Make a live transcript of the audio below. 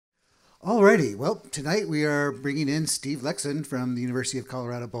Alrighty, well, tonight we are bringing in Steve Lekson from the University of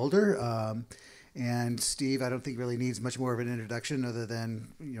Colorado Boulder. And Steve, I don't think really needs much more of an introduction other than,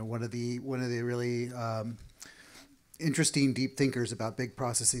 one of the really interesting deep thinkers about big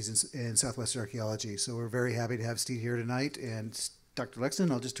processes in Southwestern archaeology. So we're very happy to have Steve here tonight. And Dr.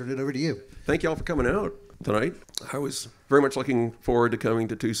 Lekson, I'll just turn it over to you. Thank you all for coming out tonight. I was very much looking forward to coming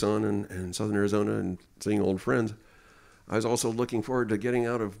to Tucson and Southern Arizona and seeing old friends. I was also looking forward to getting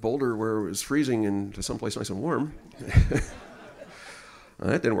out of Boulder where it was freezing and to someplace nice and warm.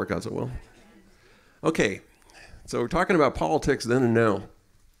 That didn't work out so well. Okay, so we're talking about politics then and now.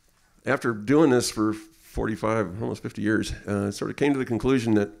 After doing this for 45, almost 50 years, sort of came to the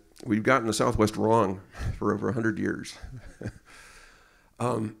conclusion that we've gotten the Southwest wrong for over 100 years.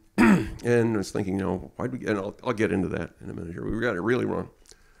 And I was thinking, why'd we, and I'll get into that in a minute here. We got it really wrong.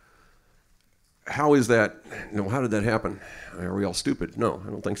 How is that, how did that happen? Are we all stupid? No,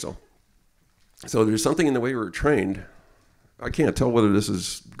 I don't think so. So there's something in the way we were trained. I can't tell whether this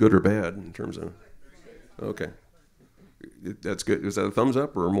is good or bad in terms of, okay. That's good. Is that a thumbs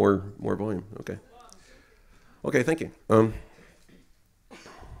up or more volume? Okay. Okay, thank you.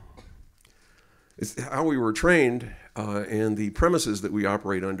 It's how we were trained and the premises that we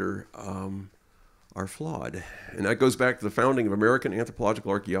operate under are flawed. And that goes back to the founding of American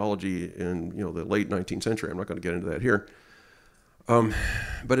anthropological archaeology in the late 19th century. I'm not going to get into that here.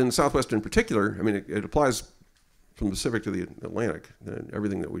 But in the Southwest in particular, I mean, it applies from the Pacific to the Atlantic,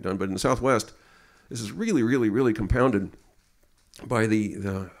 everything that we've done. But in the Southwest, this is really, really, really compounded by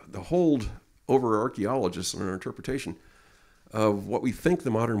the hold over archaeologists and our interpretation of what we think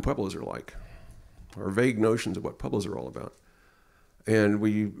the modern Pueblos are like, our vague notions of what Pueblos are all about. And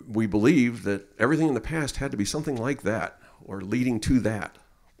we believed that everything in the past had to be something like that, or leading to that,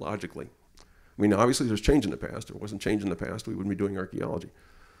 logically. I mean, obviously there's change in the past. If it wasn't change in the past, we wouldn't be doing archaeology.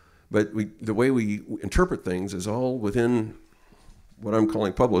 But the way we interpret things is all within what I'm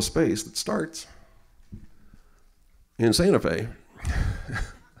calling Pueblo Space that starts in Santa Fe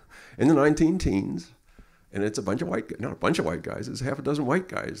in the 19 teens. And it's a bunch of not a bunch of white guys, it's half a dozen white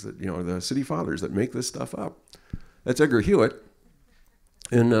guys that, the city fathers that make this stuff up. That's Edgar Hewitt.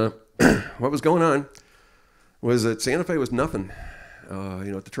 And what was going on was that Santa Fe was nothing,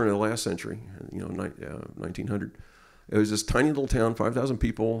 at the turn of the last century, 1900. It was this tiny little town, 5,000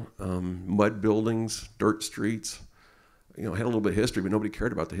 people, mud buildings, dirt streets. Had a little bit of history, but nobody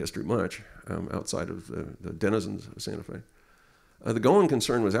cared about the history much outside of the denizens of Santa Fe. The going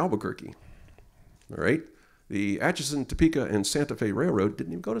concern was Albuquerque, all right? The Atchison, Topeka, and Santa Fe Railroad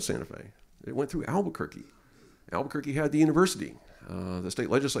didn't even go to Santa Fe. It went through Albuquerque. Albuquerque had the university. The state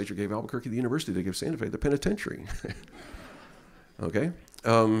legislature gave Albuquerque the university. They gave Santa Fe the penitentiary. Okay?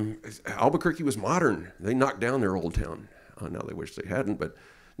 Albuquerque was modern. They knocked down their old town. Now they wish they hadn't, but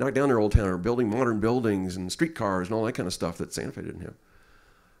knocked down their old town, or building modern buildings and streetcars and all that kind of stuff that Santa Fe didn't have.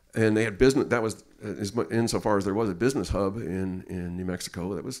 And they had business. That was, insofar as there was a business hub in New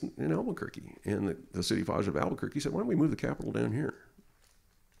Mexico, that was in Albuquerque. And the city fathers of Albuquerque said, why don't we move the capital down here?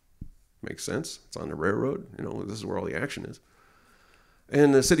 Makes sense. It's on the railroad. This is where all the action is.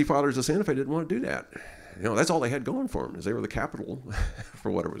 And the city fathers of Santa Fe didn't want to do that. That's all they had going for them, is they were the capital,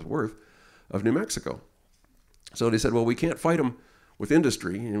 for what it was worth, of New Mexico. So they said, well, we can't fight them with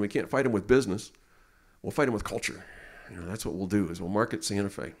industry, and we can't fight them with business. We'll fight them with culture. That's what we'll do, is we'll market Santa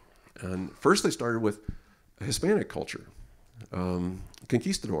Fe. And first they started with Hispanic culture,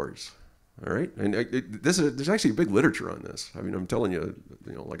 conquistadors, all right? And there's actually a big literature on this. I mean, I'm telling you,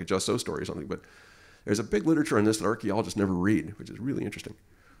 like a Just So story or something, but there's a big literature on this that archaeologists never read, which is really interesting.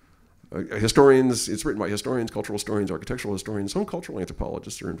 Historians, it's written by historians, cultural historians, architectural historians. Some cultural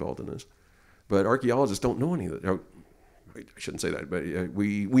anthropologists are involved in this. But archaeologists don't know any of that. I shouldn't say that, but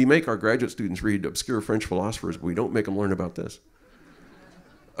we make our graduate students read obscure French philosophers, but we don't make them learn about this.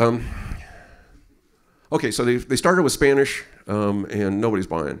 Okay, so they started with Spanish, and nobody's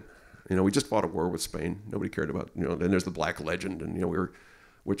buying. We just fought a war with Spain. Nobody cared about, then there's the Black Legend, and,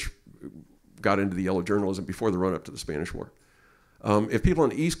 which got into the yellow journalism before the run-up to the Spanish War. If people on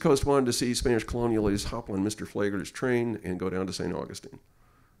the East Coast wanted to see Spanish colonialists, hop on Mr. Flagler's train and go down to St. Augustine.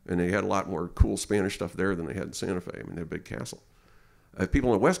 And they had a lot more cool Spanish stuff there than they had in Santa Fe. I mean, they had a big castle. If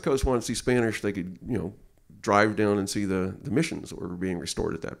people on the West Coast wanted to see Spanish, they could, drive down and see the missions that were being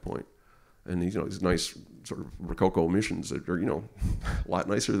restored at that point. And these nice sort of Rococo missions that are, a lot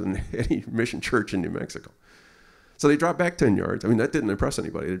nicer than any mission church in New Mexico. So they dropped back 10 yards. I mean, that didn't impress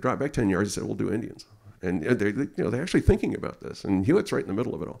anybody. They dropped back 10 yards and said, we'll do Indians. And they're actually thinking about this. And Hewitt's right in the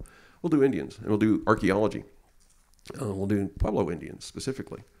middle of it all. We'll do Indians, and we'll do archaeology. We'll do Pueblo Indians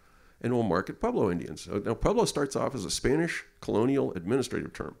specifically. And we'll market Pueblo Indians. Now, Pueblo starts off as a Spanish colonial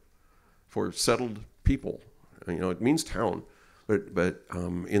administrative term. for settled people. You know, it means town, but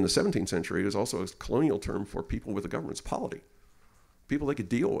in the 17th century, it was also a colonial term for people with the government's polity, people they could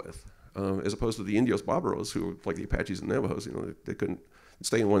deal with, as opposed to the Indios Barbaros, who were like the Apaches and Navajos. You know, they couldn't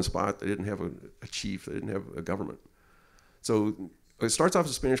stay in one spot. They didn't have a chief. They didn't have a government. So it starts off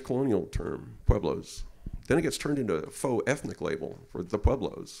as a Spanish colonial term, Pueblos. Then it gets turned into a faux ethnic label for the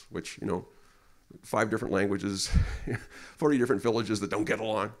Pueblos, which, you know, 5 different languages, 40 different villages that don't get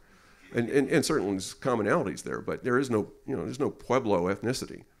along. And certainly there's commonalities there, but there is no, you know, there's no Pueblo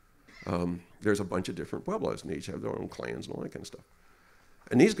ethnicity. There's a bunch of different Pueblos, and they each have their own clans and all that kind of stuff.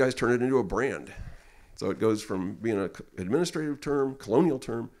 And these guys turn it into a brand. So it goes from being an administrative term, colonial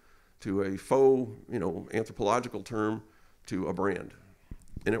term, to a faux, you know, anthropological term, to a brand.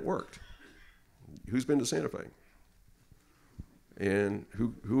 And it worked. Who's been to Santa Fe? And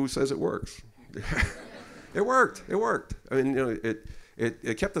who says it works? It worked. It worked. I mean, you know,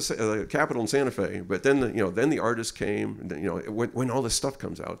 it kept the capital in Santa Fe, but then then the artists came. And, you know, when all this stuff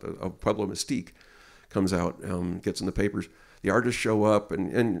comes out, Pueblo Mystique comes out, gets in the papers. The artists show up,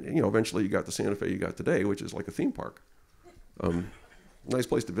 and you know, eventually you got the Santa Fe you got today, which is like a theme park. Nice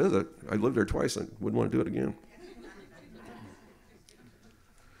place to visit. I lived there twice. I wouldn't want to do it again.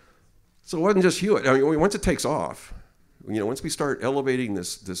 So it wasn't just Hewitt. I mean, once it takes off, you know, once we start elevating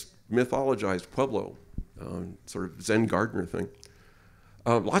this mythologized Pueblo, sort of Zen gardener thing,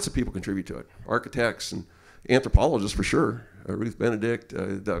 lots of people contribute to it. Architects and anthropologists for sure. Ruth Benedict,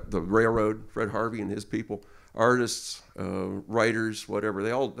 the railroad, Fred Harvey and his people, artists, writers, whatever.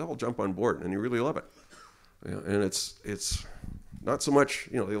 They all jump on board, and you really love it. You know, and it's not so much,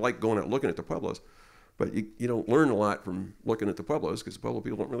 you know, they like going out looking at the Pueblos, but you don't learn a lot from looking at the Pueblos, because the Pueblo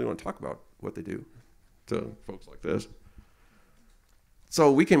people don't really want to talk about what they do to folks like this.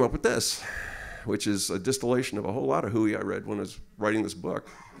 So we came up with this, which is a distillation of a whole lot of hooey I read when I was writing this book.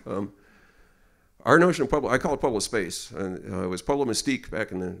 Our notion of Pueblo, I call it Pueblo Space, and it was Pueblo Mystique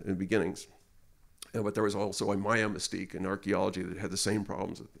back in the beginnings. But there was also a Maya mystique in archaeology that had the same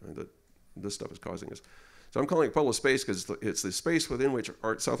problems that this stuff is causing us. So I'm calling it Pueblo Space because it's the space within which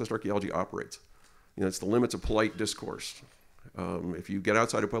Southwest archaeology operates. You know, it's the limits of polite discourse. If you get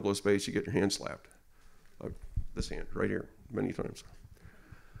outside of Pueblo Space, you get your hand slapped. This hand right here, many times.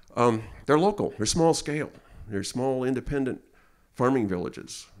 They're local. They're small scale. They're small, independent farming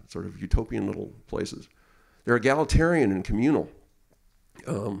villages, sort of utopian little places. They're egalitarian and communal,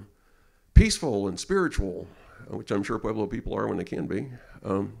 peaceful and spiritual, which I'm sure Pueblo people are when they can be.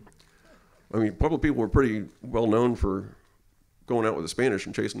 I mean, Pueblo people were pretty well known for going out with the Spanish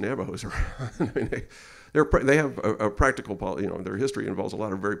and chasing Navajos around. I mean, they have a practical, you know, their history involves a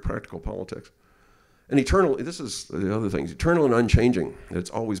lot of very practical politics. And eternal, this is the other things, eternal and unchanging. It's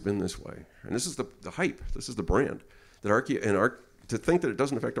always been this way. And this is the hype, this is the brand. To think that it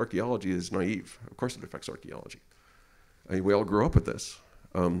doesn't affect archaeology is naive. Of course it affects archaeology. I mean, we all grew up with this.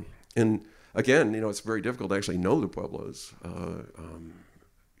 And again, you know, it's very difficult to actually know the Pueblos.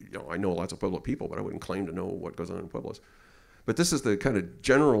 You know, I know lots of Pueblo people, but I wouldn't claim to know what goes on in Pueblos. But this is the kind of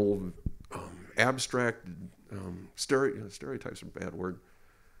general, abstract, stereotypes are a bad word,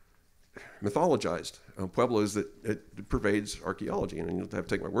 mythologized Pueblos that it pervades archaeology. And you don't have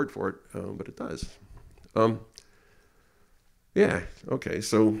to take my word for it, but it does. Yeah, okay,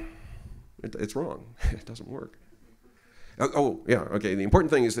 so it's wrong. It doesn't work. Oh, yeah, okay, the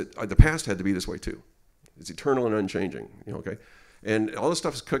important thing is that the past had to be this way too. It's eternal and unchanging, you know, okay? And all this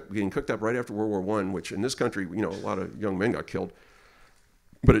stuff is being cooked up right after World War I, which in this country, you know, a lot of young men got killed.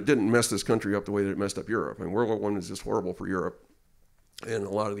 But it didn't mess this country up the way that it messed up Europe. I mean, World War I was just horrible for Europe. And a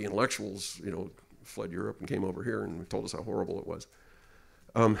lot of the intellectuals, you know, fled Europe and came over here and told us how horrible it was.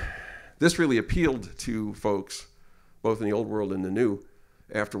 This really appealed to folks, both in the old world and the new,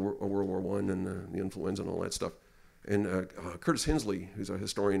 after World War I and the influenza and all that stuff. And Curtis Hinsley, who's a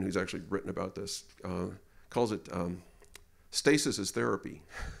historian who's actually written about this, calls it stasis is therapy.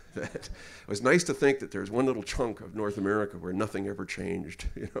 It was nice to think that there's one little chunk of North America where nothing ever changed,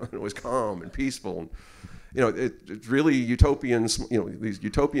 you know, and it was calm and peaceful. And, you know, it's really utopians, you know, these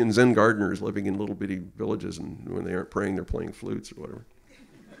utopian Zen gardeners living in little bitty villages, and when they aren't praying, they're playing flutes or whatever.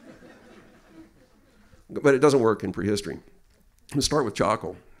 But it doesn't work in prehistory. Let's start with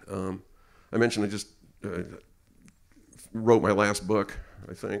Chaco. I mentioned I just wrote my last book,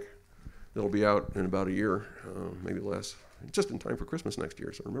 I think. It'll be out in about a year, maybe less. Just in time for Christmas next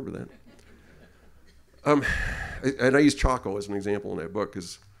year, so remember that. And I use Chaco as an example in that book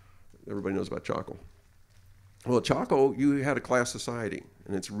because everybody knows about Chaco. Well, at Chaco, you had a class society,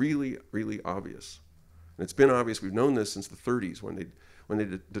 and it's really, really obvious. And it's been obvious. We've known this since the 30s when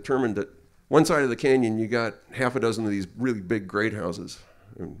they determined that one side of the canyon, you got half a dozen of these really big great houses,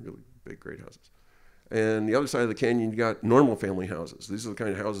 really big great houses. And the other side of the canyon, you got normal family houses. These are the kind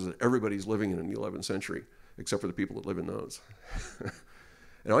of houses that everybody's living in the 11th century, except for the people that live in those.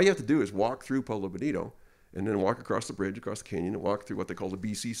 And all you have to do is walk through Pueblo Bonito, and then walk across the bridge, across the canyon, and walk through what they call the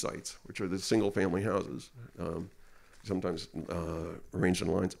BC sites, which are the single family houses, sometimes arranged in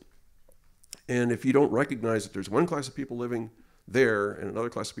lines. And if you don't recognize that there's one class of people living there and another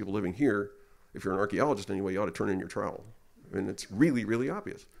class of people living here, if you're an archaeologist anyway, you ought to turn in your trowel. I mean, it's really, really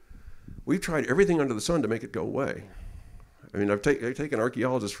obvious. We've tried everything under the sun to make it go away. I mean, I've taken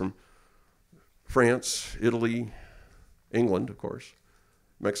archaeologists from France, Italy, England, of course,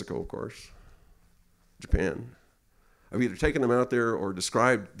 Mexico, of course, Japan. I've either taken them out there or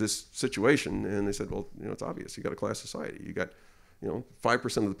described this situation, and they said, well, you know, it's obvious. You got a class society. You got, you know,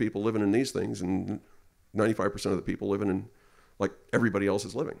 5% of the people living in these things, and 95% of the people living in like everybody else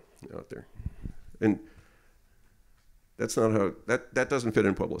is living out there. And that's not how, that doesn't fit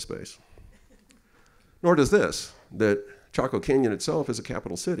in Pueblo Space. Nor does this, that Chaco Canyon itself is a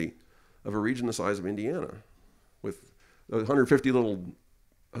capital city of a region the size of Indiana, with 150 little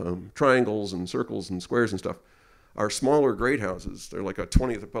triangles and circles and squares and stuff. Our smaller great houses, they're like a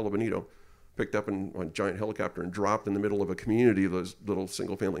 20th of Pueblo Bonito, picked up in a giant helicopter and dropped in the middle of a community of those little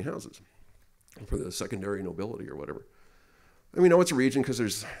single family houses for the secondary nobility or whatever. And we know it's a region because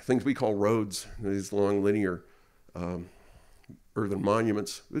there's things we call roads, these long linear earthen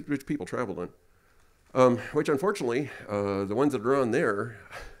monuments which people traveled on, which unfortunately, the ones that are on there,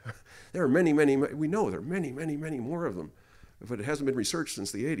 there are many, we know there are many more of them, but it hasn't been researched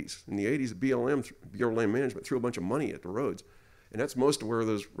since the 80s. In the 80s, BLM, Bureau of Land Management, threw a bunch of money at the roads, and that's most of where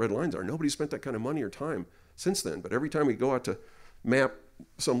those red lines are. Nobody spent that kind of money or time since then, but every time we go out to map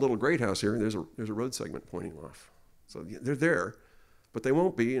some little great house here, there's a road segment pointing off. So they're there, but they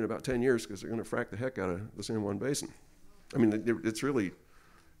won't be in about 10 years because they're going to frack the heck out of the San Juan Basin. I mean, it's really,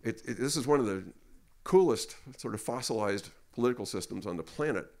 this is one of the coolest sort of fossilized political systems on the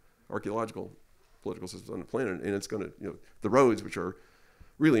planet, archaeological political systems on the planet, and it's going to, you know, the roads, which are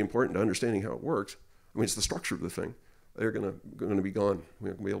really important to understanding how it works. I mean, it's the structure of the thing. They're going to be gone. We're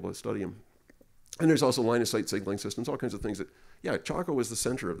not going to be able to study them. And there's also line of sight signaling systems, all kinds of things that, yeah, Chaco is the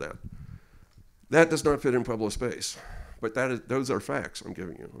center of that. That does not fit in Pueblo Space, but those are facts I'm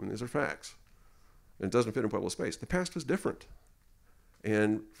giving you. I mean, these are facts. And it doesn't fit in Pueblo Space. The past was different.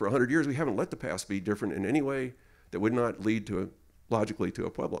 And for 100 years, we haven't let the past be different in any way that would not lead to logically to a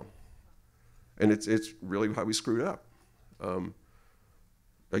Pueblo. And it's really how we screwed up.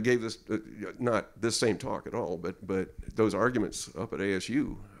 I gave this, not this same talk at all, but those arguments up at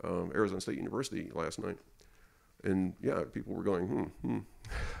ASU, Arizona State University last night. And yeah, people were going,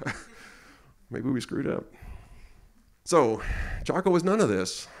 maybe we screwed up. So Chaco was none of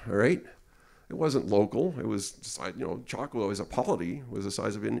this, all right? It wasn't local. It was, you know, Chaco as a polity was the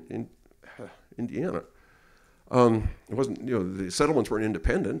size of Indiana. It wasn't, you know, the settlements weren't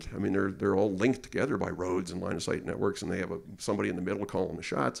independent. I mean, they're all linked together by roads and line of sight networks, and they have somebody in the middle calling the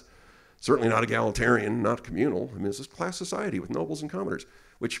shots. Certainly not egalitarian, not communal. I mean, it's a class society with nobles and commoners,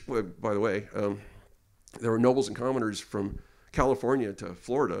 which, by the way, there were nobles and commoners from California to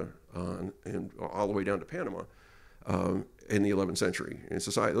Florida and all the way down to Panama in the 11th century. And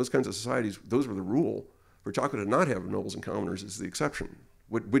society, those kinds of societies, those were the rule. For Chaco to not have nobles and commoners is the exception,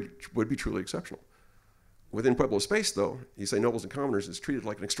 would be truly exceptional. Within Pueblo Space, though, you say nobles and commoners is treated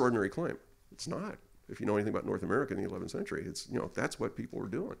like an extraordinary claim. It's not. If you know anything about North America in the 11th century, it's, you know, that's what people were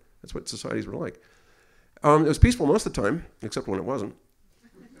doing. That's what societies were like. It was peaceful most of the time, except when it wasn't.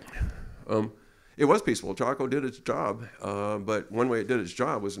 It was peaceful. Chaco did its job, but one way it did its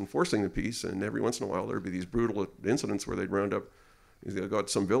job was enforcing the peace, and every once in a while there'd be these brutal incidents where they'd round up, they'd go out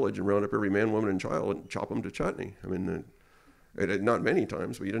to some village and round up every man, woman, and child and chop them to chutney. I mean, not many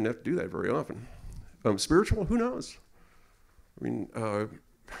times, but you didn't have to do that very often. Spiritual? Who knows? I mean,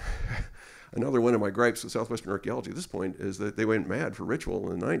 another one of my gripes with Southwestern archaeology at this point is that they went mad for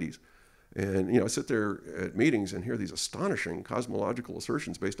ritual in the 90s. And, you know, I sit there at meetings and hear these astonishing cosmological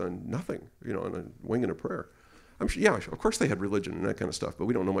assertions based on nothing, you know, on a wing and a prayer. I'm sure, yeah, of course they had religion and that kind of stuff, but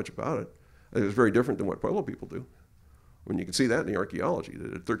we don't know much about it. It was very different than what Pueblo people do. When you can see that in the archaeology, that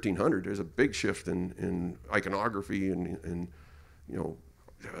at 1300, there's a big shift in iconography and you know,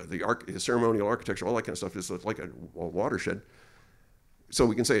 the ceremonial architecture, all that kind of stuff is like a watershed. So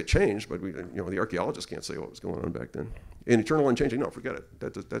we can say it changed, but you know, the archaeologists can't say what was going on back then. And eternal unchanging, no, forget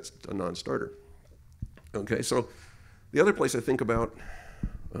it. That's a non-starter. Okay, so the other place I think about,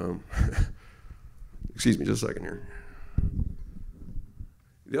 excuse me just a second here.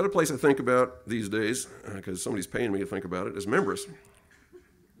 The other place I think about these days, because somebody's paying me to think about it, is Mimbres.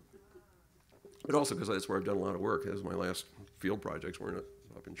 But also because that's where I've done a lot of work. That was my last field projects were in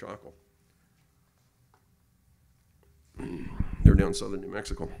up in Chaco. They're down southern New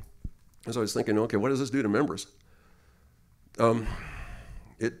Mexico. And so I was thinking, okay, what does this do to Mimbres? The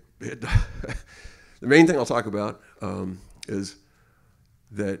main thing I'll talk about is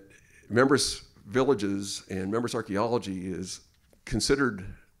that Mimbres villages and Mimbres archaeology is considered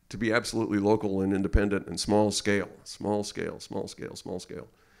to be absolutely local and independent and small scale,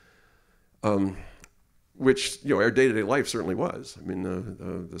 which, you know, our day-to-day life certainly was. I mean,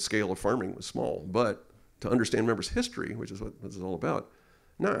 the scale of farming was small, but to understand Mimbres history, which is what this is all about,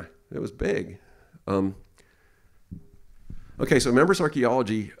 nah, it was big. Okay, so Mimbres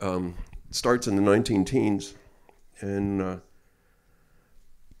archaeology starts in the 19-teens, and a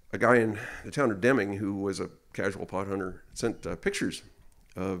guy in the town of Deming, who was a casual pot hunter, sent pictures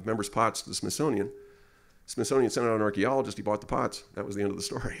of Mimbres pots to the Smithsonian. Smithsonian sent out an archaeologist, he bought the pots. That was the end of the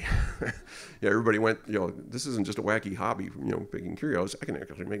story. Yeah, everybody went, you know, this isn't just a wacky hobby, you know, picking curios. I can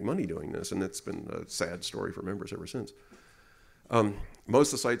actually make money doing this, and it's been a sad story for Mimbres ever since. Most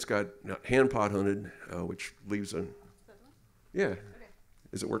of the sites got hand pot hunted, which leaves a... Yeah. Okay.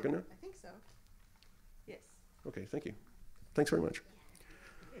 Is it working now? I think so. Yes. Okay, thank you. Thanks very much.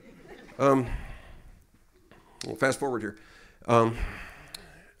 Well, fast forward here.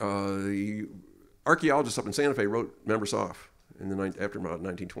 The archaeologists up in Santa Fe wrote Mimbres off after about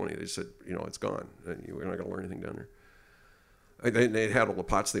 1920. They said, you know, it's gone. We're not going to learn anything down there. They had all the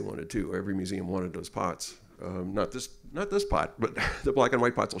pots they wanted too. Every museum wanted those pots. Not this pot, but the black and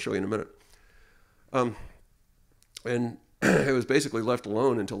white pots I'll show you in a minute. And it was basically left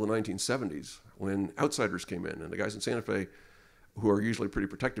alone until the 1970s when outsiders came in, and the guys in Santa Fe, who are usually pretty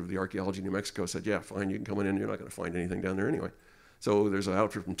protective of the archaeology in New Mexico, said, yeah, fine, you can come in, you're not going to find anything down there anyway. So there's an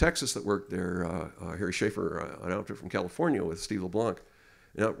outfit from Texas that worked there, Harry Schaefer, an outfit from California with Steve LeBlanc,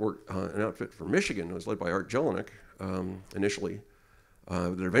 an outfit from Michigan that was led by Art Jelinek initially,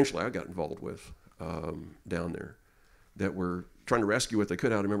 that eventually I got involved with down there, that were trying to rescue what they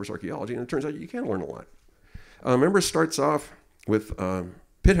could out of Mimbres archaeology, and it turns out you can learn a lot. Mimbres starts off with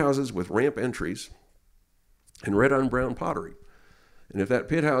pit houses with ramp entries and red on brown pottery. And if that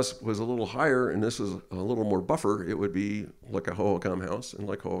pit house was a little higher and this was a little more buffer, it would be like a Hohokam house and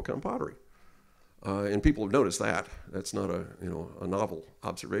like Hohokam pottery. And people have noticed that. That's not a novel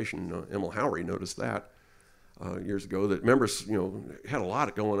observation. Emil Howry noticed that years ago, that Mimbres had a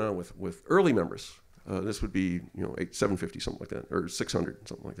lot going on with early Mimbres. This would be 750 something like that, or 600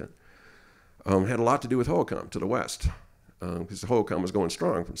 something like that. Had a lot to do with Hohokam to the west, because Hohokam was going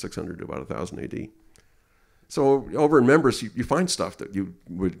strong from 600 to about 1000 AD. So over in Mimbres, you find stuff that you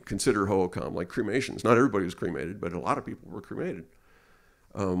would consider Hohokam, like cremations. Not everybody was cremated, but a lot of people were cremated,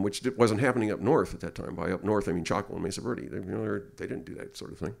 which wasn't happening up north at that time. By up north, I mean Chaco and Mesa Verde. They didn't do that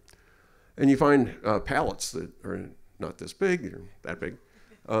sort of thing. And you find pallets that are not this big, or that big.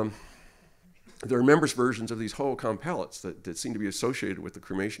 There are Mimbres versions of these Hohokam pallets that seem to be associated with the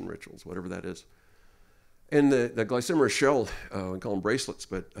cremation rituals, whatever that is. And the glycymerous shell, we call them bracelets,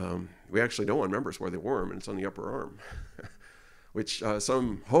 but we actually know on Mimbres where they wore them, and it's on the upper arm, which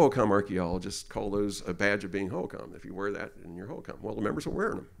some Hohokam archaeologists call those a badge of being Hohokam, if you wear that in your Hohokam. Well, the Mimbres were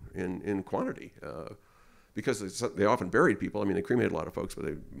wearing them in quantity, because they often buried people. I mean, they cremated a lot of folks, but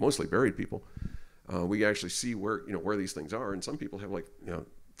they mostly buried people. We actually see where these things are, and some people have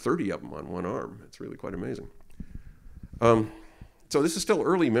 30 of them on one arm. It's really quite amazing. So this is still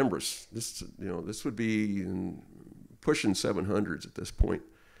early Mimbres. This would be pushing 700s at this point,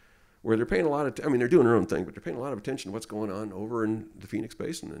 where they're paying a lot of, they're doing their own thing, but they're paying a lot of attention to what's going on over in the Phoenix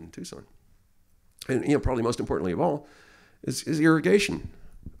Basin in Tucson. And probably most importantly of all is irrigation.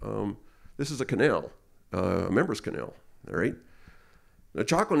 This is a canal, a Mimbres canal, all right? Now,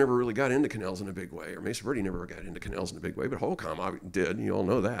 Chaco never really got into canals in a big way, or Mesa Verde never got into canals in a big way, but Hohokam did. You all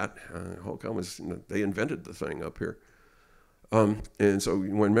know that. Hohokam was, they invented the thing up here. And so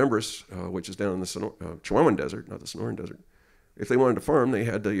when Mimbres, which is down in the Chihuahuan Desert, not the Sonoran Desert, if they wanted to farm, they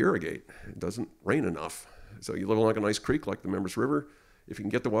had to irrigate. It doesn't rain enough. So you live along a nice creek like the Mimbres River. If you can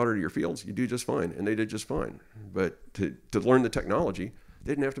get the water to your fields, you do just fine. And they did just fine. But to learn the technology,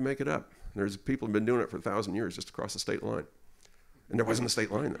 they didn't have to make it up. There's people who've been doing it for 1,000 years just across the state line. And there wasn't a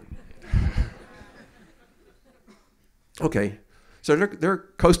state line then. Okay. So they're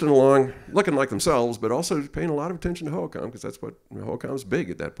coasting along, looking like themselves, but also paying a lot of attention to Hohokam, because that's what Hohokam's big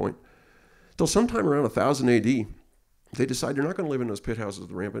at that point. Till sometime around 1000 AD, they decide they're not going to live in those pit houses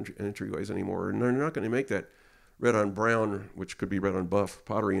with ramp entryways anymore, and they're not going to make that red on brown, which could be red on buff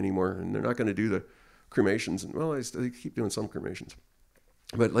pottery anymore, and they're not going to do the cremations. And well, they keep doing some cremations,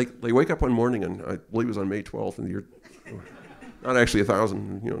 but they wake up one morning, and I believe it was on May 12th in the year, not actually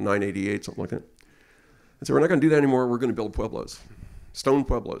 1000, 988, something like that. And so we're not going to do that anymore. We're going to build Pueblos. stone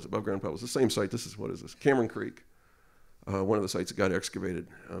pueblos, above ground pueblos. The same site. This is, what is this? Cameron Creek. One of the sites that got excavated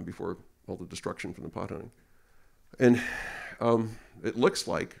before all the destruction from the pot hunting. And it looks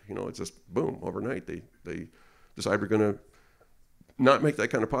like, it's just boom, overnight. They decide we're going to not make that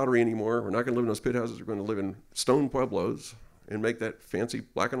kind of pottery anymore. We're not going to live in those pit houses. We're going to live in stone pueblos and make that fancy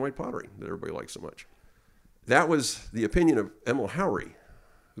black and white pottery that everybody likes so much. That was the opinion of Emil Howry,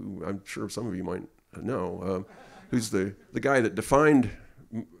 who I'm sure some of you might know, who's the guy that defined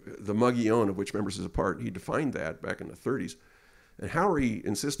the Mogollon, of which Mimbres is a part. He defined that back in the 30s. And Howry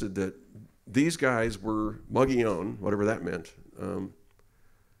insisted that these guys were Mogollon, whatever that meant,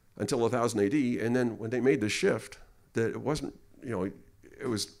 until 1000 AD. And then when they made the shift, that it wasn't, it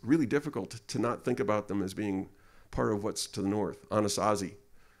was really difficult to not think about them as being part of what's to the north, Anasazi,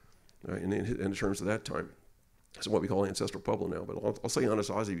 in terms of that time. It's what we call ancestral Pueblo now, but I'll say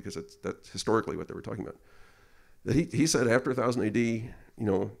Anasazi because that's historically what they were talking about. That he said after 1000 AD,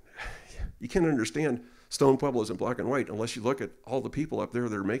 you can't understand stone pueblos in black and white unless you look at all the people up there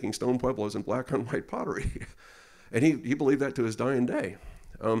that are making stone pueblos in black and white pottery. And he believed that to his dying day.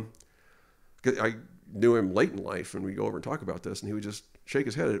 I knew him late in life, and we go over and talk about this, and he would just shake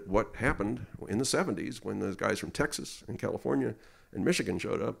his head at what happened in the 70s when those guys from Texas and California and Michigan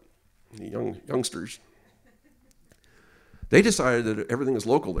showed up, the youngsters. They decided that everything was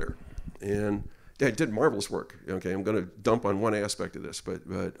local there, and they did marvelous work. Okay, I'm going to dump on one aspect of this, but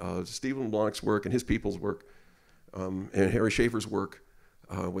Stephen Blanc's work and his people's work, and Harry Schaefer's work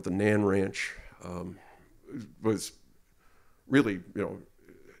with the Nan Ranch was really,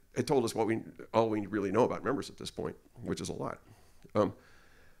 it told us all we really know about Mimbres at this point, which is a lot.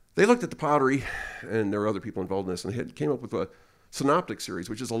 They looked at the pottery, and there were other people involved in this, and they came up with a synoptic series,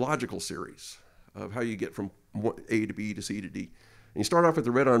 which is a logical series of how you get from A to B to C to D. And you start off with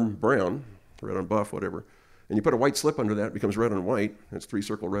the red on brown, red on buff, whatever, and you put a white slip under that, it becomes red on white. It's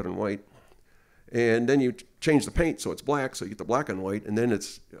three-circle red and white. And then you change the paint so it's black, so you get the black on white, and then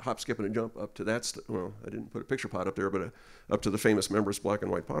it's hop, skip, and a jump up to that. Well, I didn't put a picture pot up there, but up to the famous Mimbres black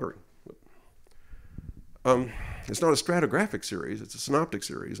and white pottery. It's not a stratigraphic series, it's a synoptic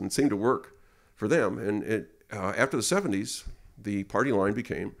series, and it seemed to work for them. And after the 70s, the party line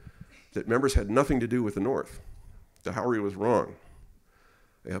became that Mimbres had nothing to do with the North. The Howry was wrong.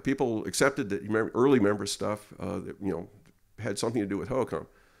 People accepted that early Mimbres stuff that, had something to do with Hohokam,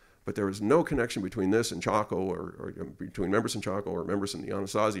 but there was no connection between this and Chaco, or between Mimbres and Chaco, or Mimbres and the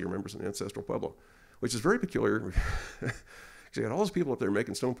Anasazi, or Mimbres and Ancestral Pueblo, which is very peculiar. Because you had all those people up there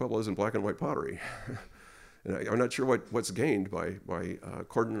making stone pueblos and black and white pottery. And I'm not sure what's gained by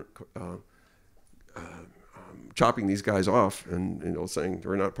chopping these guys off and saying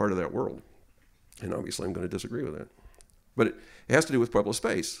they're not part of that world. And obviously I'm going to disagree with that. But it has to do with Pueblo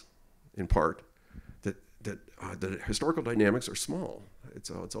Space, in part, that the historical dynamics are small.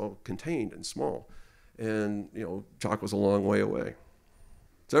 It's all contained and small. And, Chaco's a long way away.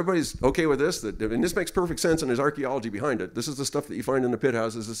 So everybody's okay with this, and this makes perfect sense, and there's archaeology behind it. This is the stuff that you find in the pit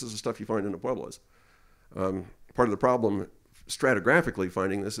houses. This is the stuff you find in the Pueblos. Part of the problem, stratigraphically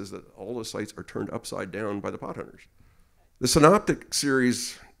finding this, is that all the sites are turned upside down by the pot hunters. The synoptic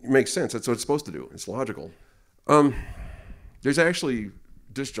series makes sense. That's what it's supposed to do. It's logical. There's actually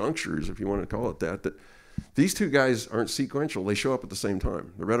disjunctures, if you want to call it that these two guys aren't sequential. They show up at the same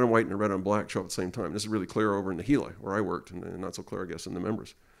time. The red on white and the red on black show up at the same time. This is really clear over in the Gila, where I worked, and not so clear, I guess, in the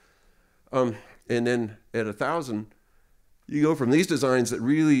Mimbres. And then at 1000, you go from these designs that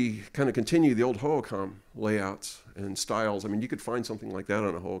really kind of continue the old Hohokam layouts and styles. I mean, you could find something like that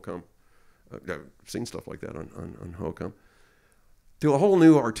on a Hohokam. I've seen stuff like that on Hohokam. To a whole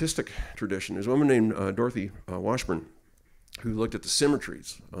new artistic tradition. There's a woman named Dorothy Washburn who looked at the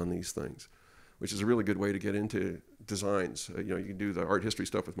symmetries on these things, which is a really good way to get into designs. You can do the art history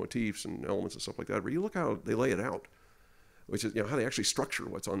stuff with motifs and elements and stuff like that, but you look how they lay it out, which is how they actually structure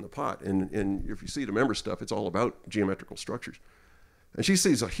what's on the pot. And if you see the Mimbres stuff, it's all about geometrical structures. And she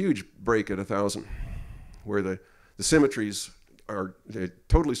sees a huge break at 1000, where the symmetries they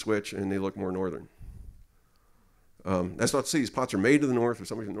totally switch and they look more northern. That's not to say these pots are made to the north, or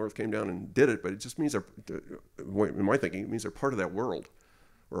somebody from the north came down and did it, but it just means in my thinking, it means they're part of that world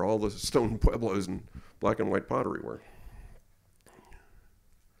where all the stone pueblos and black and white pottery were.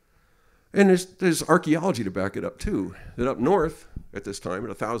 And there's archaeology to back it up too. That up north at this time, at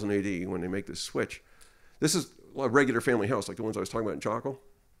 1000 AD, when they make this switch, this is a regular family house like the ones I was talking about in Chaco,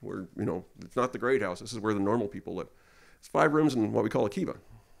 where it's not the great house. This is where the normal people live. It's 5 rooms and what we call a kiva.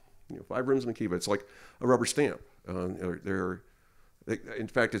 5 rooms and a kiva. It's like a rubber stamp. In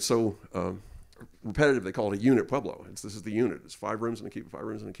fact, it's so repetitive, they call it a unit Pueblo. This is the unit. It's 5 rooms and a kiva, 5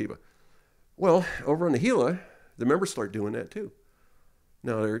 rooms and a kiva. Well, over in the Gila, the Mimbres start doing that too.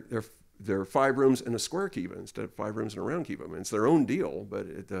 Now, there are 5 rooms in a square kiva instead of 5 rooms in a round kiva. I mean, it's their own deal,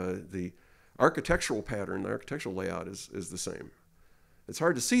 but the architectural pattern, the architectural layout is the same. It's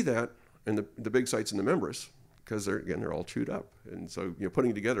hard to see that in the big sites in the Mimbres because they're all chewed up. And so,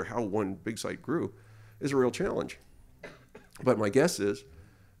 putting together how one big site grew is a real challenge. But my guess is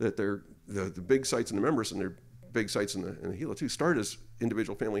that the big sites in the Mimbres and their big sites in the Gila too start as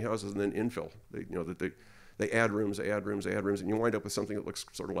individual family houses and then infill. They add rooms, and you wind up with something that looks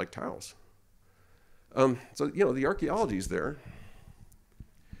sort of like tiles. So the archaeology is there.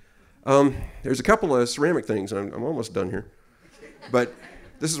 There's a couple of ceramic things. I'm almost done here, but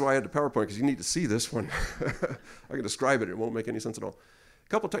this is why I had the PowerPoint because you need to see this one. I can describe it; it won't make any sense at all.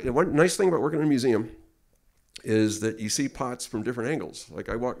 One nice thing about working in a museum is that you see pots from different angles. Like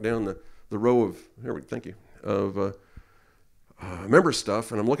I walked down the row of member stuff,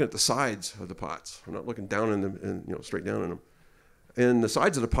 and I'm looking at the sides of the pots. I'm not looking down in them, straight down in them. And the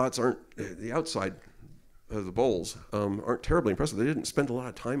sides of the pots aren't, the outside of the bowls aren't terribly impressive. They didn't spend a lot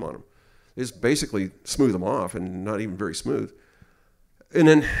of time on them. They just basically smooth them off, and not even very smooth. And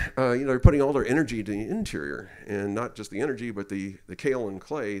then, they're putting all their energy into the interior, and not just the energy, but the kaolin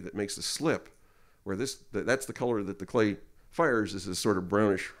clay that makes the slip, where that's the color that the clay fires, is this sort of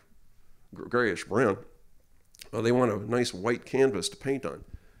brownish, grayish brown. They want a nice white canvas to paint on.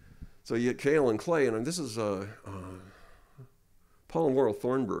 So you get kaolin clay, and this is Paul and Laurel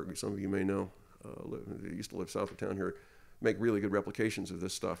Thornburg, some of you may know. They used to live south of town here, make really good replications of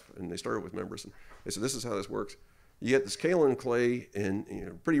this stuff, and they started with Mimbres. And they said, this is how this works. You get this kaolin clay, and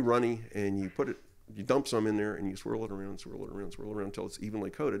pretty runny, and you dump some in there, and you swirl it around until it's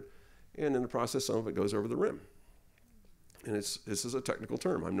evenly coated. And in the process, some of it goes over the rim. And this is a technical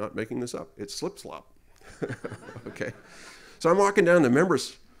term. I'm not making this up. It's slip slop. Okay. So I'm walking down the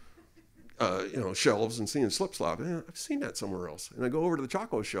Mimbres, shelves and seeing slip slop. I've seen that somewhere else. And I go over to the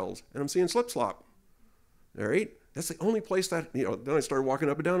Chaco shelves, and I'm seeing slip slop. All right. That's the only place that, then I started walking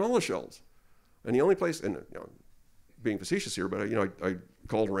up and down all the shelves. And the only place, and being facetious here, but I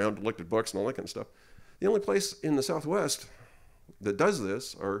called around, looked at books and all that kind of stuff. The only place in the Southwest that does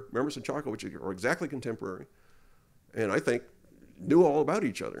this are Mimbres and Chaco, which are exactly contemporary, and I think knew all about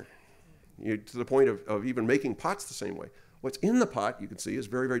each other, to the point of even making pots the same way. What's in the pot, you can see, is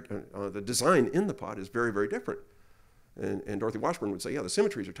very, very, the design in the pot is very, very different. And Dorothy Washburn would say, yeah, the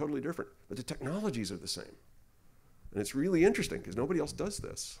symmetries are totally different, but the technologies are the same. And it's really interesting because nobody else does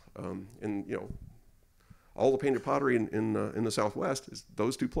this. All the painted pottery in the Southwest is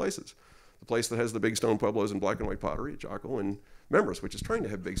those two places. The place that has the big stone pueblos and black and white pottery, Chaco, and Mimbres, which is trying to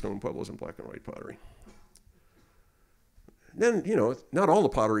have big stone pueblos and black and white pottery. Then, not all the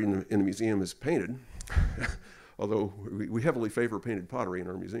pottery in the museum is painted, although we heavily favor painted pottery in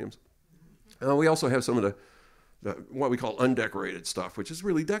our museums. We also have some of the what we call undecorated stuff, which is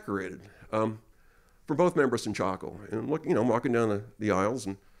really decorated, for both Mimbres and Chaco. And walking down the aisles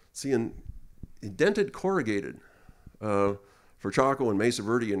and seeing indented corrugated for Chaco and Mesa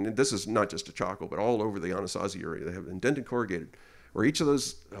Verde, and this is not just a Chaco, but all over the Anasazi area. They have indented corrugated, where each of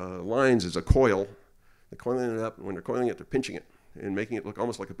those lines is a coil. They're coiling it up, and when they're coiling it, they're pinching it and making it look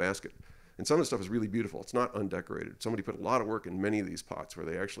almost like a basket. And some of the stuff is really beautiful. It's not undecorated. Somebody put a lot of work in many of these pots where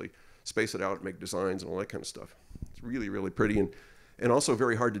they actually space it out, make designs, and all that kind of stuff. It's really, really pretty, and also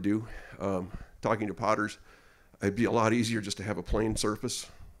very hard to do. Talking to potters, it'd be a lot easier just to have a plain surface.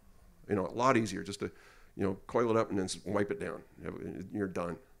 A lot easier just to, coil it up and then wipe it down. You're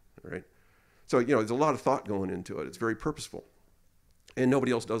done, all right? So, there's a lot of thought going into it. It's very purposeful. And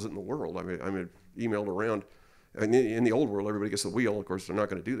nobody else does it in the world. I emailed around. And in the old world, everybody gets the wheel. Of course, they're not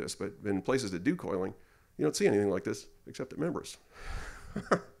going to do this. But in places that do coiling, you don't see anything like this except at Mimbres.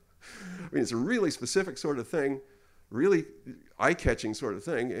 It's a really specific sort of thing, really eye-catching sort of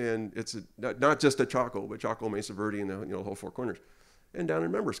thing. And it's not just at Chaco, but Chaco, Mesa Verde, and the whole Four Corners. And down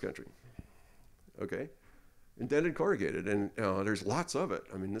in Mimbres country. Okay? Indented corrugated. And there's lots of it.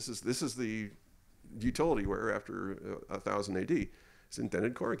 This is the utility where after 1000 AD, it's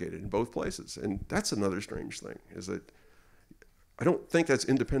indented corrugated in both places. And that's another strange thing, is that I don't think that's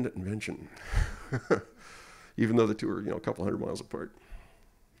independent invention, even though the two are, a couple hundred miles apart.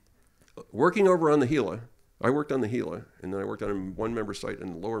 Working over on the Gila, I worked on the Gila, and then I worked on one Mimbres site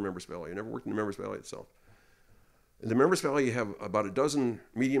in the lower Mimbres Valley. I never worked in the Mimbres Valley itself. In the Mimbres Valley, you have about a dozen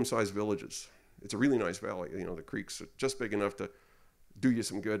medium-sized villages. It's a really nice valley. The creeks are just big enough to do you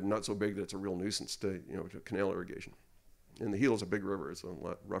some good, and not so big that it's a real nuisance to canal irrigation. And the Gila's a big river. It's a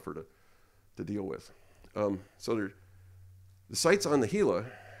lot rougher to deal with. So the sites on the Gila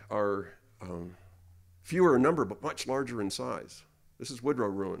are fewer in number, but much larger in size. This is Woodrow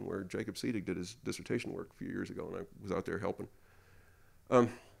Ruin, where Jacob Sedig did his dissertation work a few years ago, and I was out there helping.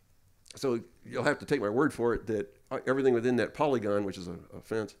 So you'll have to take my word for it that everything within that polygon, which is a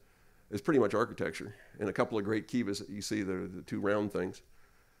fence, is pretty much architecture. And a couple of great kivas that you see, the two round things.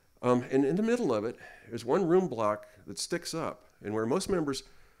 And in the middle of it, there's one room block that sticks up, and where most members,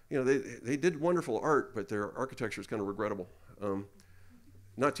 they did wonderful art, but their architecture is kind of regrettable.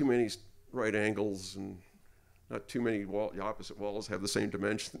 Not too many right angles, and not too many the opposite walls have the same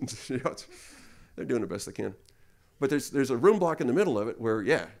dimensions. They're doing the best they can. But there's a room block in the middle of it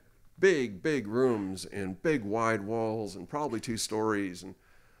where, big rooms and big wide walls and probably 2 stories, and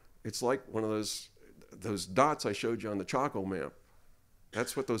it's like one of those dots I showed you on the Chaco map.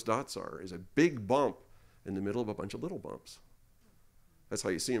 That's what those dots are, is a big bump in the middle of a bunch of little bumps. That's how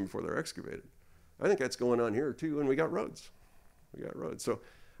you see them before they're excavated. I think that's going on here too, and we got roads. So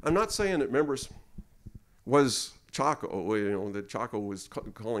I'm not saying that Mimbres was Chaco, that Chaco was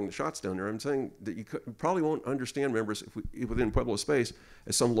calling the shots down there. I'm saying that you probably won't understand Mimbres within Pueblo Space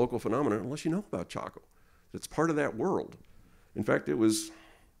as some local phenomenon unless you know about Chaco. It's part of that world. In fact, it was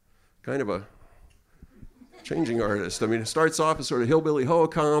kind of a changing artist. I mean, it starts off as sort of hillbilly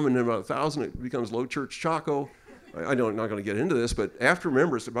Hohokam, and then about 1,000 it becomes low church Chaco. I'm not going to get into this, but after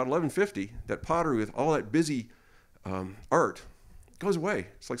Mimbres, about 1150, that pottery with all that busy art goes away.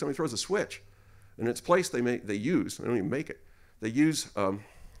 It's like somebody throws a switch. In its place, they use, they don't even make it, they use a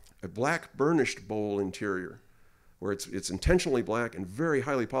black burnished bowl interior where it's intentionally black and very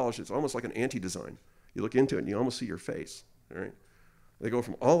highly polished. It's almost like an anti-design. You look into it and you almost see your face, all right? They go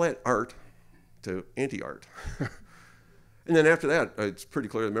from all that art to anti-art. And then after that, it's pretty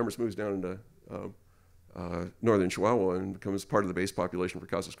clear the Mimbres moves down into northern Chihuahua and becomes part of the base population for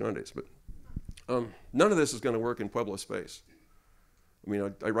Casas Grandes. But none of this is going to work in Pueblo Space. I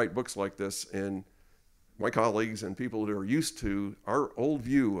mean, I write books like this, and my colleagues and people that are used to our old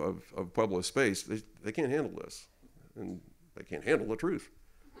view of Pueblo Space, they can't handle this, and they can't handle the truth.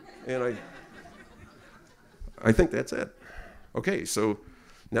 And I think that's it. Okay, so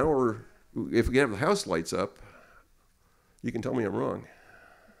now if we have the house lights up, you can tell me I'm wrong.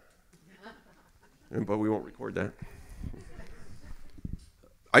 But we won't record that.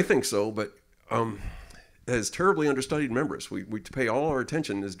 I think so, but as terribly understudied Mimbres, we pay all our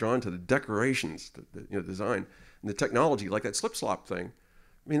attention is drawn to the decorations, the design, and the technology, like that slip-slop thing.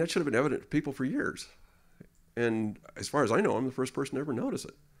 I mean, that should have been evident to people for years. And as far as I know, I'm the first person to ever notice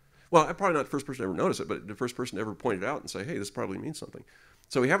it. Well, I'm probably not the first person to ever notice it, but the first person to ever point it out and say, hey, this probably means something.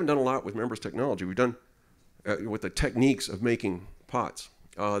 So we haven't done a lot with Mimbres technology. We've done with the techniques of making pots.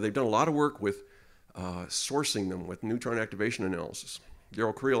 They've done a lot of work with sourcing them with neutron activation analysis.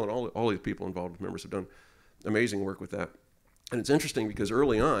 Daryl Creel and all these people involved with Mimbres have done amazing work with that. And it's interesting because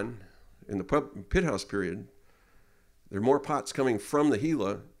early on, in the pit house period, there are more pots coming from the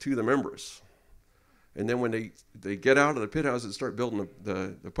Gila to the Mimbres. And then when they get out of the pit houses and start building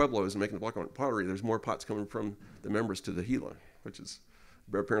the Pueblos and making the block pottery, there's more pots coming from the Mimbres to the Gila, which is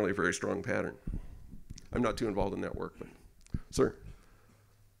apparently a very strong pattern. I'm not too involved in that work, but sir.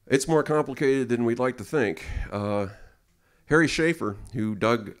 It's more complicated than we'd like to think. Harry Schaefer, who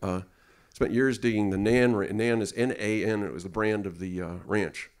spent years digging the Nan, Nan is N-A-N, it was the brand of the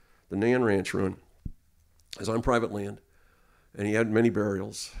ranch. The Nan Ranch ruin is on private land, and he had many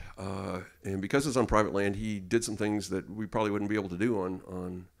burials. And because it's on private land, he did some things that we probably wouldn't be able to do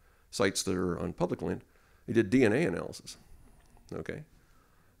on sites that are on public land. He did DNA analysis, okay?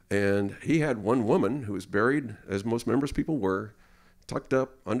 And he had one woman who was buried, as most Mimbres people were, tucked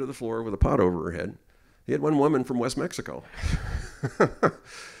up under the floor with a pot over her head. He had one woman from West Mexico.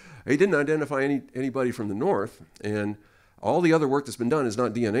 He didn't identify anybody from the north, and all the other work that's been done is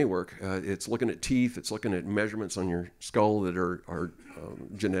not DNA work. It's looking at teeth, it's looking at measurements on your skull that are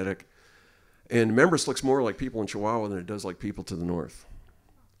genetic. And Mimbres looks more like people in Chihuahua than it does like people to the north.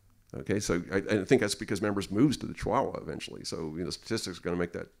 Okay, so I think that's because Mimbres moves to the Chihuahua eventually. So the statistics are going to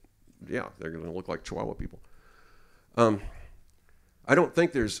make that, they're going to look like Chihuahua people. I don't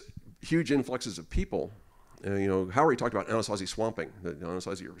think there's huge influxes of people. Howery talked about Anasazi swamping. The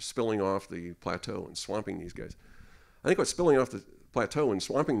Anasazi are spilling off the plateau and swamping these guys. I think what's spilling off the plateau and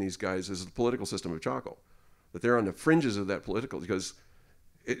swamping these guys is the political system of Chaco. That they're on the fringes of that political, because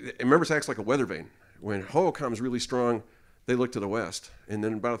Mimbres acts like a weather vane. When Hohokam is really strong, they look to the west. And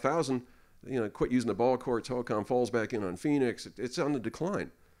then about 1,000, quit using the ball courts, Hohokam falls back in on Phoenix. It's on the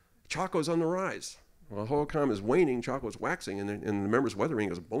decline. Chaco's on the rise. While Hohokam is waning, Chaco's waxing, and the Mimbres weathering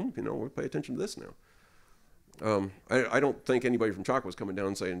goes, boom, we'll pay attention to this now. I don't think anybody from Chaco is coming down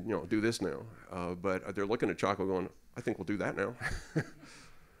and saying, do this now. But they're looking at Chaco going, I think we'll do that now.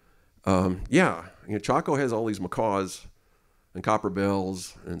 Chaco has all these macaws and copper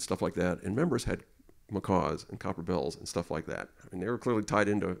bells and stuff like that. And Mimbres had macaws and copper bells and stuff like that. I mean, they were clearly tied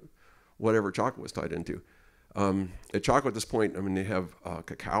into whatever Chaco was tied into. At Chaco at this point, I mean, they have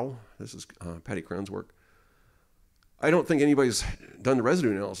cacao. This is Patty Crown's work. I don't think anybody's done the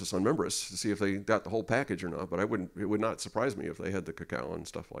residue analysis on Mimbres to see if they got the whole package or not, but it would not surprise me if they had the cacao and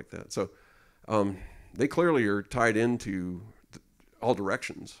stuff like that. So they clearly are tied into all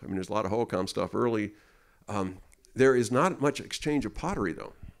directions. I mean, there's a lot of Hohokam stuff early. There is not much exchange of pottery,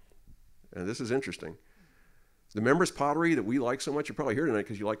 though. And this is interesting. The Mimbres pottery that we like so much, you're probably here tonight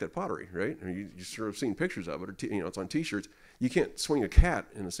because you like that pottery, right? I mean, you sort of seen pictures of it, or it's on T-shirts. You can't swing a cat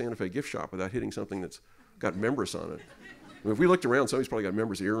in a Santa Fe gift shop without hitting something that's got Mimbres on it. I mean, if we looked around, somebody's probably got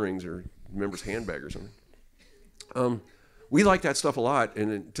Mimbres earrings or Mimbres handbag or something. We like that stuff a lot,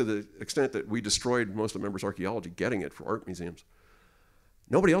 and to the extent that we destroyed most of Mimbres archaeology getting it for art museums.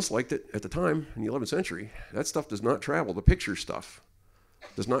 Nobody else liked it at the time in the 11th century. That stuff does not travel. The picture stuff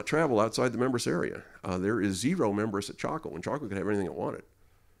does not travel outside the Mimbres area. There is zero Mimbres at Chaco, and Chaco could have anything it wanted.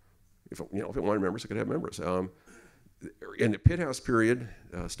 If it wanted Mimbres, it could have Mimbres. In the pit house period,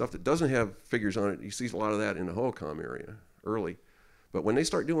 stuff that doesn't have figures on it, you see a lot of that in the Hohokam area early. But when they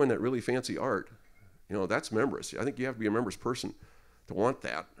start doing that really fancy art, that's Mimbres. I think you have to be a Mimbres person to want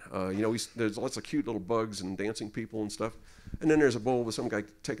that. There's lots of cute little bugs and dancing people and stuff. And then there's a bowl with some guy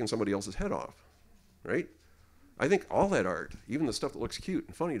taking somebody else's head off, right? I think all that art, even the stuff that looks cute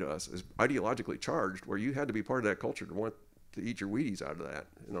and funny to us, is ideologically charged, where you had to be part of that culture to want to eat your Wheaties out of that,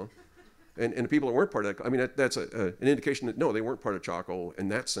 And the people that weren't part of that, I mean, that's an indication that, no, they weren't part of Chaco in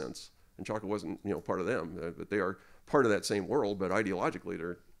that sense. And Chaco wasn't, part of them. But they are part of that same world, but ideologically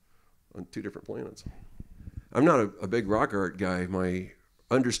they're on two different planets. I'm not a big rock art guy. My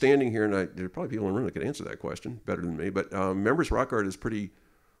understanding here, and there are probably people in the room that could answer that question better than me, but Mimbres rock art is pretty,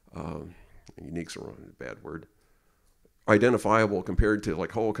 unique's a bad word, identifiable compared to like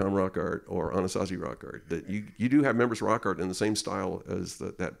Hohokam rock art or Anasazi rock art. That you do have Mimbres rock art in the same style as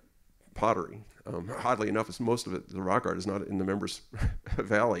that pottery. Oddly enough, most of it, the rock art is not in the Mimbres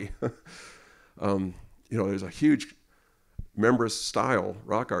Valley. There's a huge Mimbres style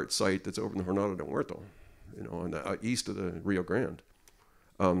rock art site that's over in the Jornada del Muerto, on the east of the Rio Grande.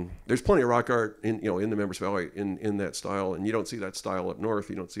 There's plenty of rock art in the Mimbres Valley in that style, and you don't see that style up north.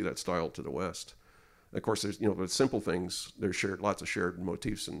 You don't see that style to the west. And of course, there's the simple things. There's lots of shared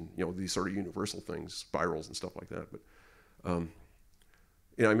motifs, and these sort of universal things, spirals and stuff like that. But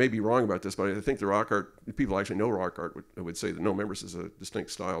I may be wrong about this, but I think the rock art, people actually know rock art would say that no, Mimbres is a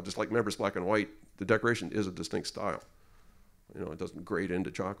distinct style. Just like Mimbres black and white, the decoration is a distinct style. It doesn't grade into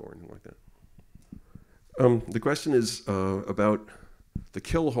Chaco or anything like that. The question is about the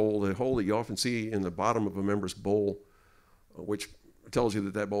kill hole, the hole that you often see in the bottom of a Mimbres bowl, which tells you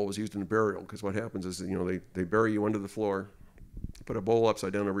that bowl was used in a burial. Because what happens is, they bury you under the floor, put a bowl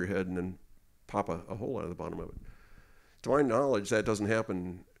upside down over your head, and then pop a hole out of the bottom of it. To my knowledge, that doesn't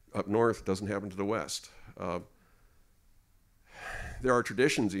happen up north, doesn't happen to the west. There are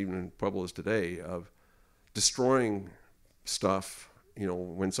traditions, even in Pueblos today, of destroying stuff,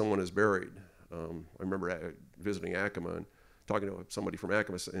 when someone is buried. I remember visiting Acoma and talking to somebody from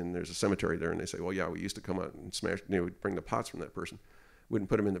Acoma, and there's a cemetery there, and they say, well, yeah, we used to come out and smash, they would bring the pots from that person. Wouldn't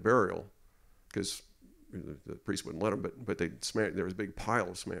put them in the burial, because the priest wouldn't let them, but they'd smash, there was a big pile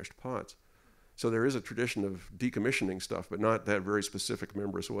of smashed pots. So there is a tradition of decommissioning stuff, but not that very specific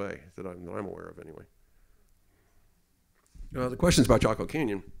Mimbres way that I'm aware of anyway. The question's about Chaco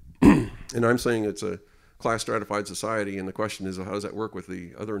Canyon, and I'm saying it's a class stratified society, and the question is, how does that work with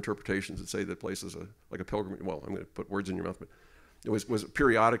the other interpretations that say that place is like a pilgrimage? Well, I'm going to put words in your mouth, but it was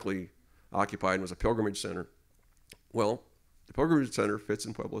periodically occupied and was a pilgrimage center. Well, the pilgrimage center fits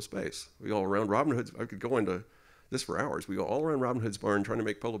in Pueblo Space. We go around Robin Hood's. I could go into this for hours. We go all around Robin Hood's barn trying to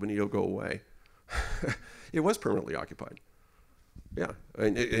make Pueblo Bonito go away. It was permanently occupied. Yeah,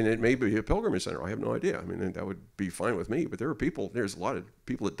 and it may be a pilgrimage center. I have no idea. I mean, that would be fine with me. But there's a lot of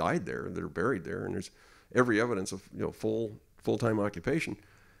people that died there that are buried there, and there's every evidence of full-time occupation.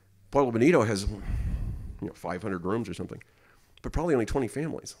 Pueblo Bonito has 500 rooms or something, but probably only 20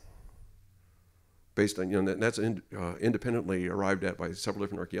 families. Based on that's independently arrived at by several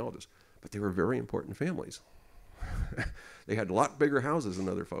different archaeologists, but they were very important families. They had a lot bigger houses than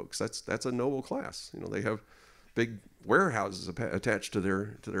other folks. That's a noble class. They have big warehouses attached to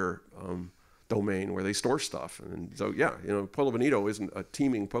their domain where they store stuff. And so, Pueblo Bonito isn't a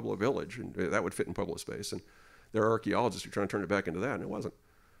teeming Pueblo village, and that would fit in Pueblo Space. And there are archaeologists who are trying to turn it back into that, and it wasn't.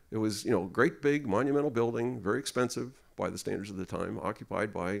 It was, great big monumental building, very expensive by the standards of the time,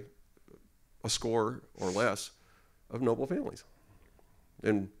 occupied by a score or less of noble families.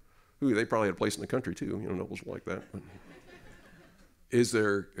 And they probably had a place in the country too. Nobles were like that. But is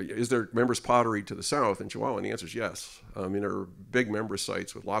there Mimbres pottery to the south in Chihuahua? And the answer is yes. I mean, there are big Mimbres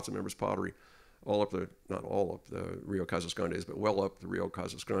sites with lots of Mimbres pottery all up the, not all up the Rio Casas Grandes, but well up the Rio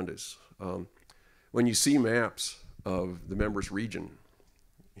Casas Grandes. When you see maps of the Mimbres region,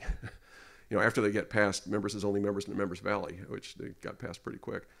 you know, after they get past, Mimbres is only Mimbres in the Mimbres Valley, which they got past pretty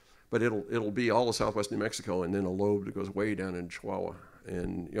quick. But it'll be all of southwest New Mexico and then a lobe that goes way down in Chihuahua.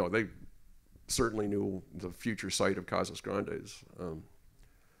 And, you know, they certainly knew the future site of Casas Grandes.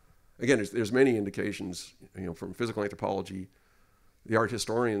 Again, there's many indications, you know, from physical anthropology. The art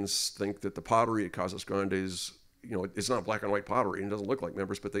historians think that the pottery at Casas Grandes, you know, it's not black and white pottery and it doesn't look like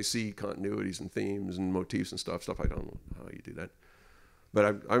Mimbres, but they see continuities and themes and motifs and stuff I don't know how you do that.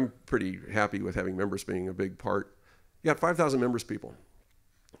 But I'm pretty happy with having Mimbres being a big part. You got 5,000 Mimbres people.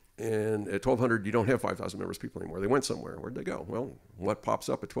 And at 1,200, you don't have 5,000 Mimbres people anymore. They went somewhere. Where'd they go? Well, what pops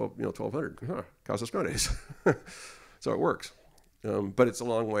up at 1,200? Huh, Casas Grandes. So it works. But it's a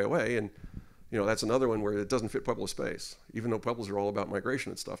long way away. And, you know, that's another one where it doesn't fit Pueblo Space. Even though Pueblos are all about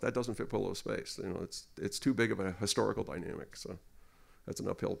migration and stuff, that doesn't fit Pueblo Space. You know, it's too big of a historical dynamic. So that's an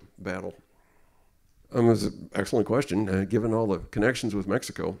uphill battle. It's an excellent question. Given all the connections with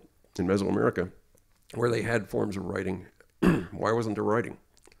Mexico and Mesoamerica, where they had forms of writing, why wasn't there writing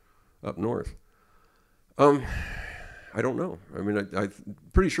up north? I don't know. I mean, I'm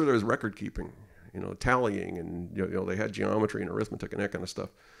pretty sure there was record keeping, you know, tallying, and you know they had geometry and arithmetic and that kind of stuff.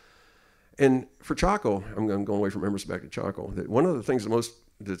 And for Chaco, I'm going away from Mimbres back to Chaco. That one of the things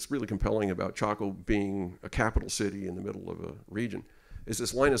that's really compelling about Chaco being a capital city in the middle of a region is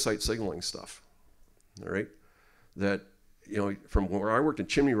this line of sight signaling stuff. All right, that, you know, from where I worked in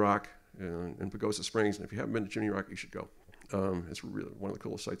Chimney Rock in Pagosa Springs, and if you haven't been to Chimney Rock, you should go. It's really one of the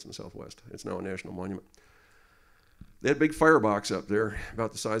coolest sites in the Southwest. It's now a national monument. They had a big firebox up there,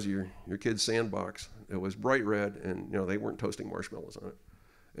 about the size of your kid's sandbox. It was bright red, and you know they weren't toasting marshmallows on it.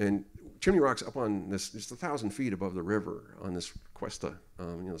 And Chimney Rock's up on this, just 1,000 feet above the river on this cuesta, you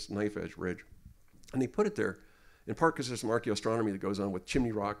know, this knife edge ridge, and they put it there. In part because there's some archaeoastronomy that goes on with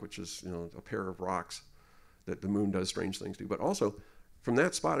Chimney Rock, which is, you know, a pair of rocks that the moon does strange things to. But also, from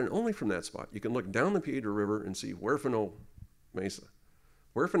that spot, and only from that spot, you can look down the Piedra River and see Huérfano Mesa.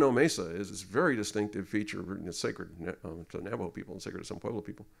 Huérfano Mesa is this very distinctive feature. It's sacred to Navajo people and sacred to some Pueblo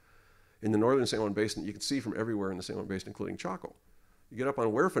people. In the northern San Juan Basin, you can see from everywhere in the San Juan Basin, including Chaco. You get up on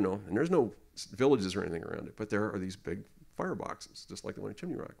Huérfano, and there's no villages or anything around it, but there are these big fireboxes, just like the one in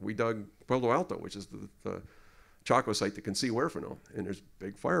Chimney Rock. We dug Pueblo Alto, which is the Chaco site that can see Huérfano, and there's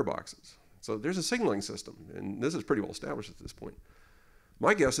big fireboxes. So there's a signaling system, and this is pretty well established at this point.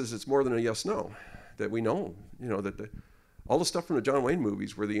 My guess is it's more than a yes/no, that we know, you know, that all the stuff from the John Wayne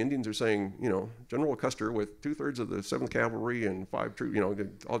movies where the Indians are saying, you know, General Custer with 2/3 of the 7th Cavalry and 5 troops, you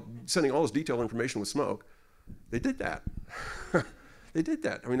know, sending all this detailed information with smoke, they did that. They did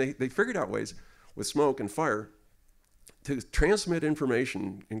that. I mean, they figured out ways with smoke and fire to transmit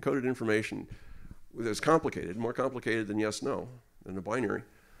information, encoded information, that's complicated, more complicated than yes/no, than a binary,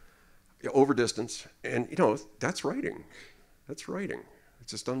 over distance. And, you know, that's writing. That's writing.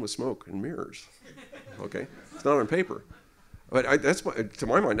 It's just done with smoke and mirrors, okay? It's not on paper. But that's, to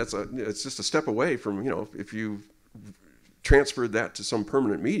my mind, it's just a step away from, you know, if you transferred that to some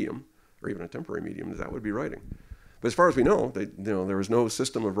permanent medium, or even a temporary medium, that would be writing. But as far as we know, you know, there was no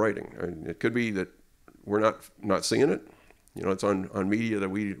system of writing. I mean, it could be that we're not seeing it. You know, it's on media that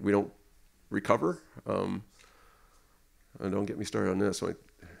we don't recover. And don't get me started on this. Where'd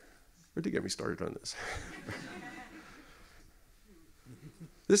you get me started on this?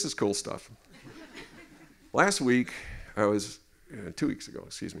 This is cool stuff. Last week, 2 weeks ago,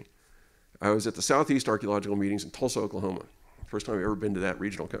 excuse me, I was at the Southeast Archaeological Meetings in Tulsa, Oklahoma. First time I've ever been to that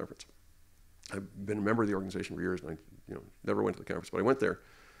regional conference. I've been a member of the organization for years, and I never went to the conference, but I went there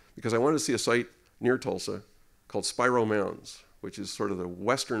because I wanted to see a site near Tulsa called Spiro Mounds, which is sort of the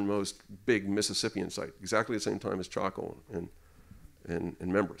westernmost big Mississippian site, exactly the same time as Chaco and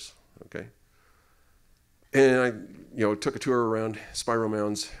Mimbres, okay? And I, took a tour around Spiro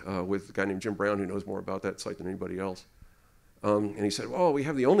Mounds with a guy named Jim Brown, who knows more about that site than anybody else. And he said, "Oh, we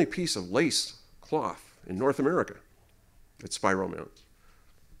have the only piece of lace cloth in North America at Spiro Mounds."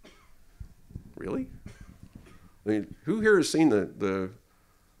 Really? I mean, who here has seen the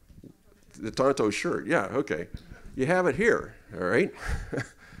Tonto shirt? Yeah, okay. You have it here, all right?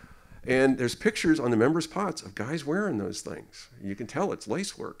 And there's pictures on the Mimbres pots of guys wearing those things. You can tell it's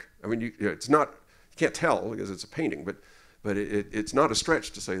lace work. I mean, it's not, you can't tell because it's a painting, but it's not a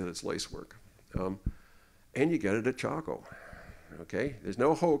stretch to say that it's lace work. And you get it at Chaco, okay? There's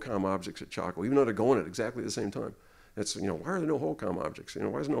no Hohokam objects at Chaco, even though they're going at exactly the same time. It's, why are there no Hohokam objects?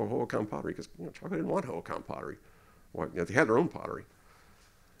 Why is there no Hohokam pottery? Because Chaco didn't want Hohokam pottery. Well, they had their own pottery.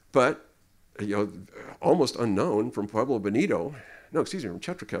 But, almost unknown from Pueblo Bonito, from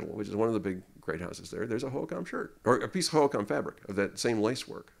Chetrokettle, which is one of the big great houses there, there's a Hohokam shirt, or a piece of Hohokam fabric of that same lace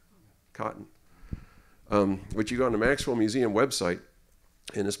work, cotton. Which you go on the Maxwell Museum website,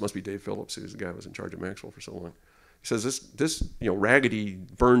 and this must be Dave Phillips, who's the guy who was in charge of Maxwell for so long. He says this raggedy,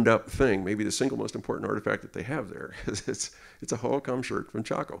 burned up thing, maybe the single most important artifact that they have there, it's a Hohokam shirt from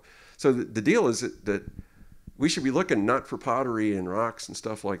Chaco. So the deal is that we should be looking not for pottery and rocks and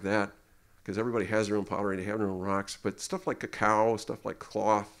stuff like that, because everybody has their own pottery, they have their own rocks, but stuff like cacao, stuff like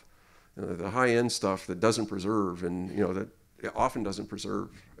cloth, the high-end stuff that doesn't preserve, and that it often doesn't preserve.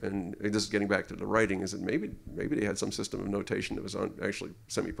 And this is getting back to the writing, is that maybe they had some system of notation that was actually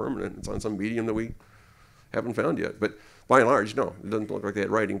semi-permanent. It's on some medium that we haven't found yet. But by and large, no, it doesn't look like they had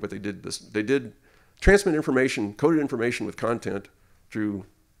writing, but they did this. They did transmit information, coded information with content through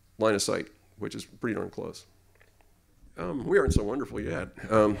line of sight, which is pretty darn close. We aren't so wonderful yet.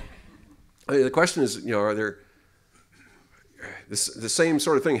 The question is, are there... the same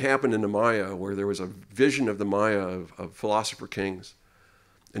sort of thing happened in the Maya, where there was a vision of the Maya of philosopher kings,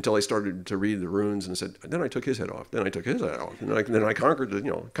 until I started to read the runes and said, then I took his head off, then I took his head off, and then I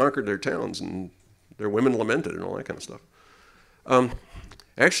conquered their towns, and their women lamented and all that kind of stuff.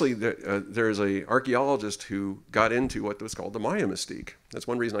 Actually, there's an archaeologist who got into what was called the Maya mystique. That's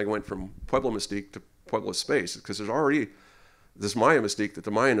one reason I went from Pueblo mystique to Pueblo Space, because there's already this Maya mystique that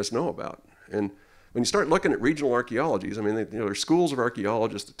the Mayanists know about. And when you start looking at regional archaeologies, there's schools of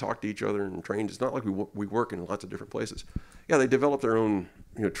archaeologists that talk to each other and train. It's not like we work in lots of different places. Yeah, they develop their own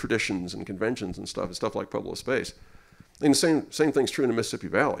traditions and conventions and stuff like Pueblo Space. And the same thing's true in the Mississippi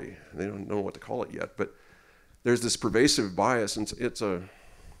Valley. They don't know what to call it yet, but there's this pervasive bias, and it's a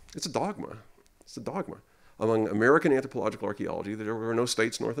dogma. It's a dogma among American anthropological archaeology that there were no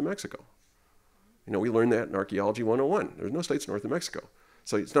states north of Mexico. We learned that in Archaeology 101. There's no states north of Mexico.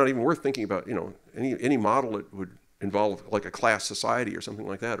 So it's not even worth thinking about, any model that would involve like a class society or something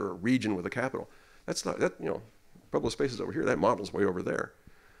like that, or a region with a capital. That's not, Pueblo Space is over here, that model's way over there.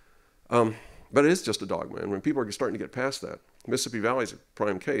 But it is just a dogma, and when people are starting to get past that, Mississippi Valley is a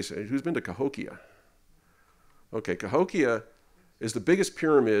prime case. Who's been to Cahokia? Okay, Cahokia is the biggest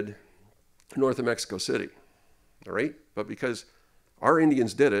pyramid north of Mexico City, all right? But because our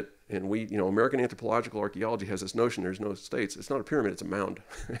Indians did it, and we, American anthropological archaeology has this notion there's no states. It's not a pyramid, it's a mound.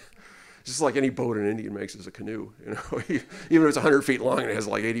 Just like any boat an Indian makes is a canoe, Even if it's 100 feet long and it has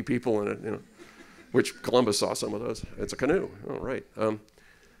like 80 people in it, which Columbus saw some of those. It's a canoe, all right.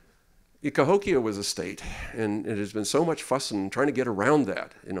 Cahokia was a state, and it has been so much fuss and trying to get around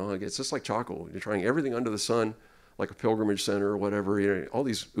that. It's just like Chaco. You're trying everything under the sun, like a pilgrimage center or whatever, all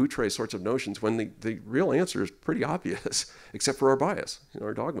these outre sorts of notions, when the real answer is pretty obvious, except for our bias,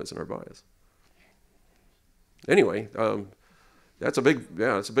 our dogmas and our bias. Anyway, it's a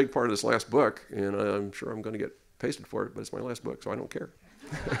big part of this last book, and I'm sure I'm going to get pasted for it, but it's my last book, so I don't care.